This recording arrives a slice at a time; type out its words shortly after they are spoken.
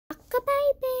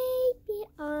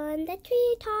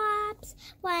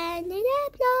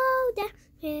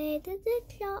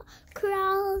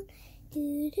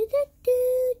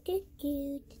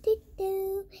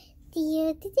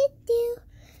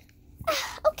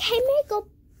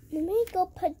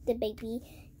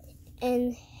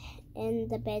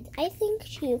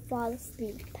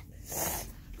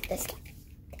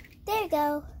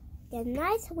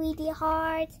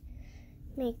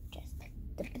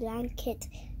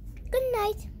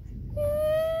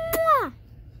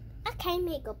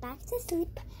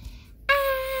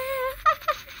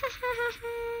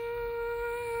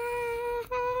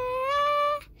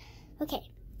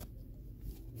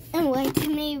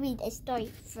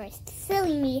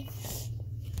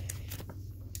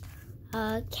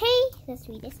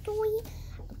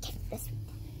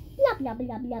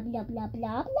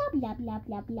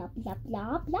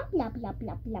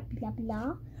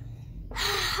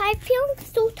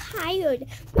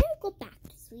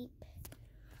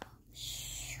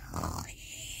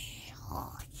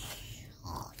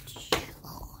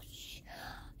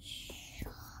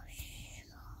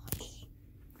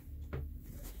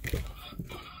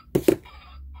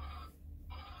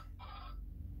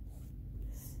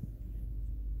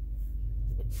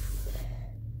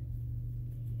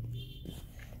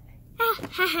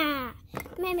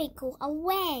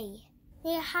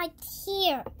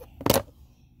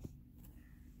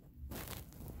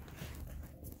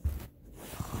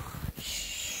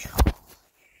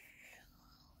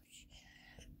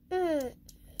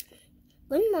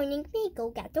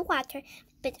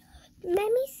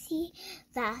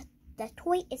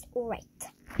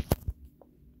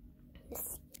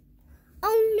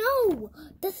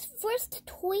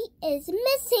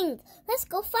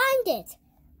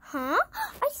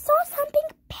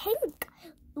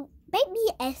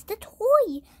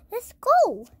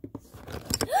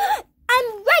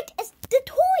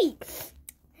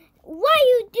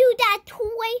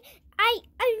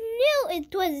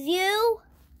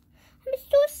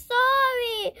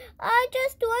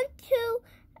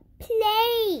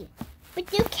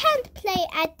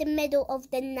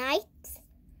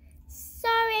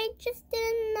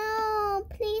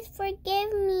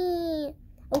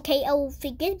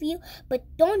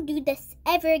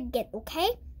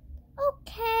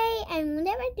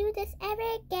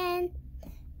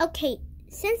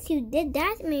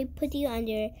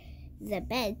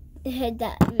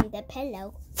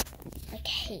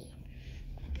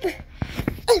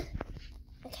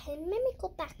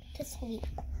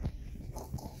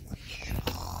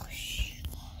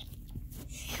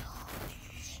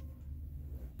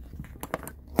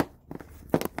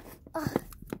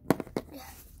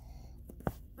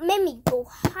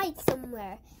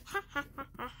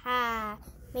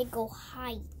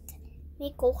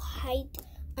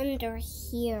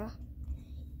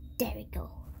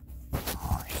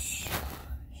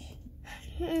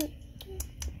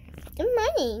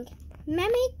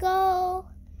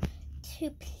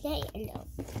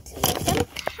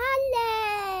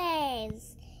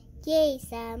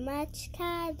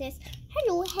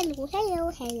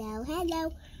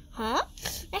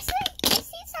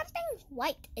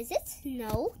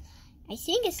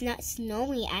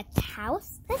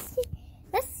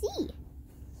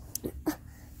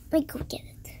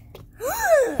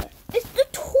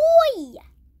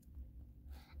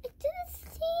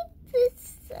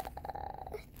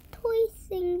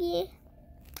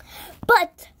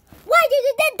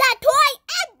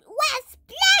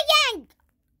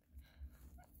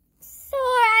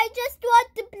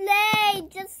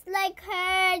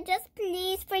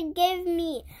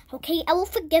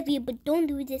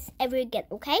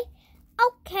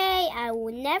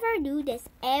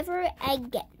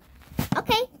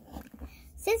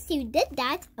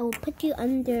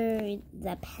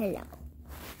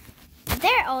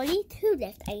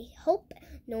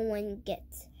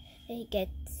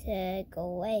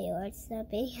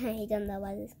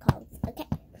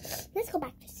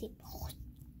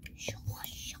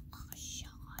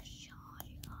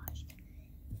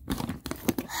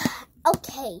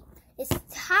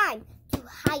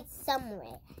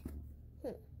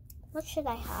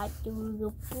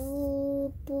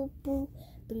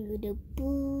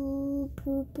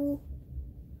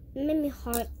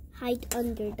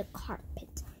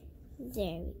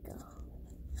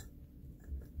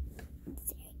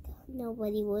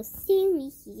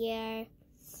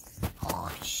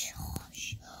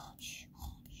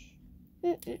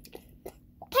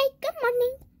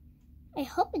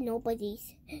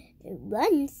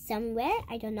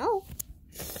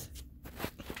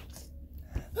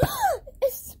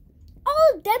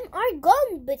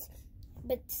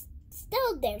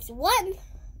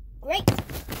great.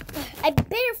 I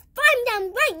better find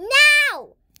them right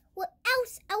now, or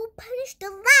else I will punish the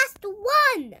last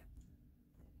one.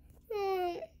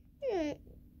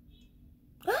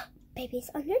 Baby's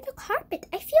under the carpet.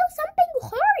 I feel something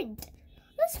hard.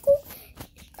 Let's go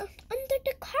under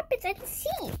the carpet and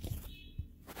see.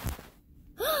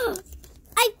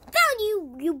 I found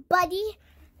you, you buddy.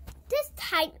 This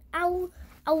time I'll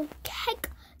take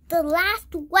the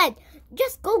last one.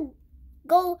 Just go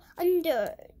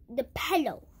under the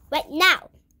pillow right now.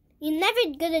 You're never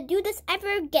gonna do this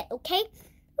ever again, okay?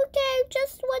 Okay, I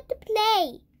just want to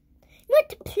play. You want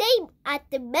to play at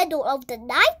the middle of the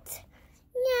night?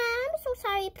 Yeah, I'm so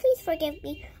sorry. Please forgive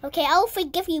me. Okay, I'll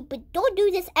forgive you, but don't do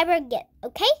this ever again,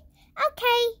 okay?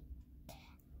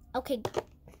 Okay.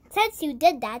 Since you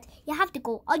did that, you have to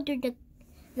go under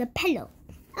the pillow.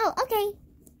 Oh, okay.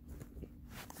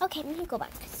 Okay, let me go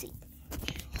back to sleep.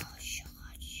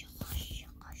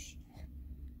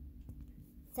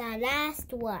 The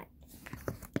last one.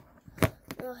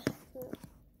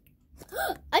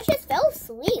 I just fell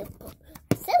asleep.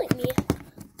 Silly me.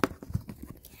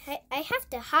 I have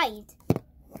to hide.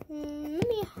 Let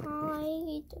me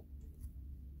hide.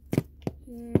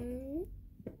 Let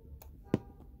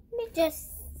me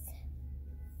just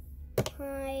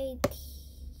hide.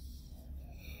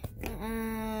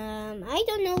 I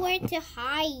don't know where to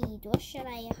hide. What should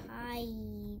I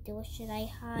hide? What should I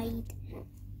hide?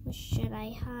 What should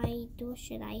I hide? What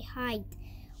should I hide?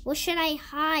 What should I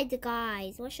hide,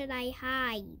 guys? What should I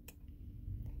hide?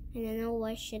 I don't know.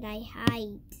 What should I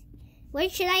hide? Where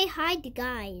should I hide,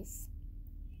 guys?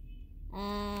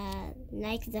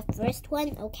 Like the first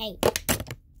one? Okay.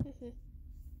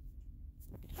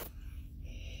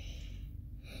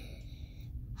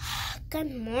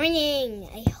 Good morning.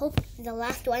 I hope the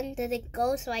last one didn't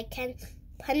go so I can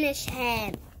punish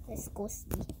him. Let's go see.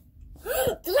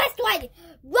 The last one!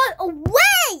 Run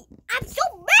away! I'm so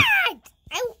mad!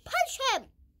 I will punch him.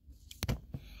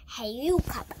 Hey, you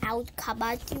come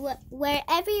out, you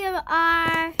wherever you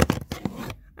are.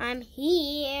 I'm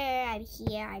here.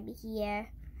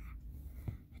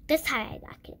 This time I'm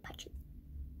not gonna punch you.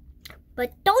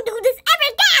 But don't do this ever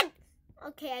again!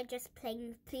 Okay, I'm just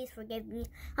playing. Please forgive me.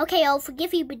 Okay, I'll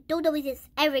forgive you, but don't do this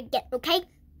ever again, okay?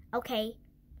 Okay.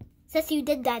 Since you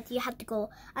did that, you have to go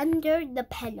under the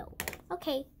pillow.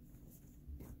 Okay.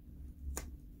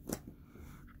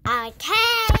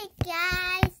 Okay,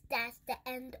 guys. That's the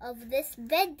end of this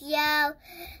video.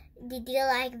 Did you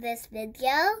like this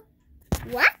video?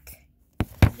 What?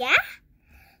 Yeah?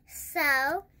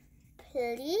 So,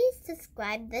 please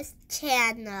subscribe this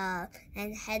channel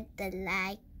and hit the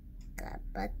like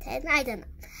button. I don't know.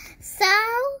 So,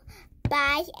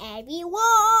 bye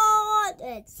everyone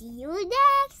and see you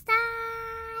next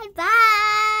time.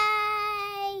 Bye.